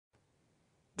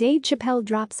Dave Chappelle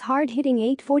drops hard-hitting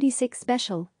 846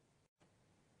 special.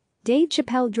 Dave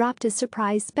Chappelle dropped a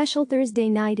surprise special Thursday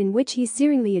night in which he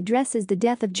searingly addresses the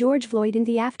death of George Floyd and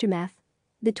the aftermath.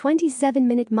 The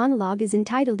 27-minute monologue is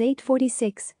entitled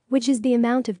 846, which is the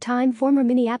amount of time former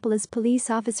Minneapolis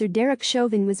police officer Derek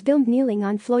Chauvin was filmed kneeling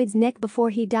on Floyd's neck before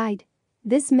he died.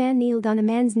 This man kneeled on a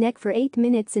man's neck for 8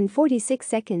 minutes and 46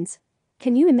 seconds.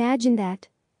 Can you imagine that?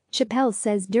 Chappelle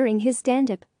says during his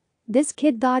stand-up. This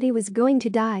kid thought he was going to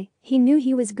die, he knew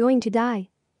he was going to die.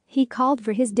 He called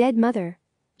for his dead mother.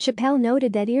 Chappelle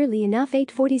noted that eerily enough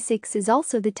 846 is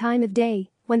also the time of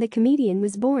day when the comedian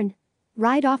was born.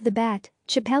 Right off the bat,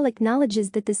 Chappelle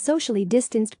acknowledges that the socially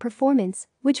distanced performance,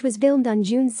 which was filmed on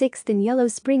June 6 in Yellow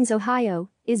Springs, Ohio,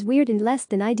 is weird and less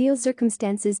than ideal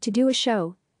circumstances to do a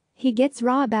show. He gets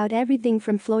raw about everything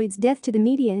from Floyd's death to the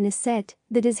media in a set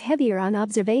that is heavier on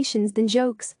observations than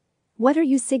jokes. What are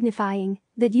you signifying,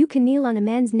 that you can kneel on a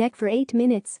man's neck for 8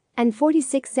 minutes and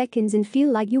 46 seconds and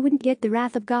feel like you wouldn't get the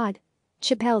wrath of God?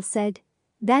 Chappelle said.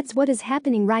 That's what is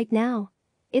happening right now.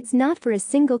 It's not for a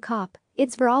single cop,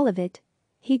 it's for all of it.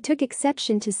 He took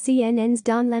exception to CNN's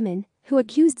Don Lemon, who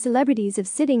accused celebrities of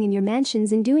sitting in your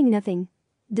mansions and doing nothing.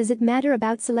 Does it matter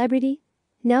about celebrity?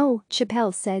 No,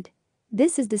 Chappelle said.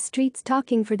 This is the streets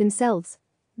talking for themselves.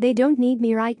 They don't need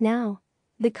me right now.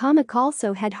 The comic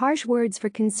also had harsh words for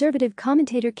conservative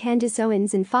commentator Candace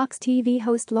Owens and Fox TV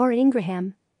host Laura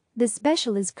Ingraham. The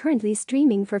special is currently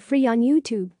streaming for free on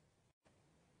YouTube.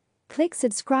 Click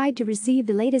subscribe to receive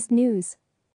the latest news.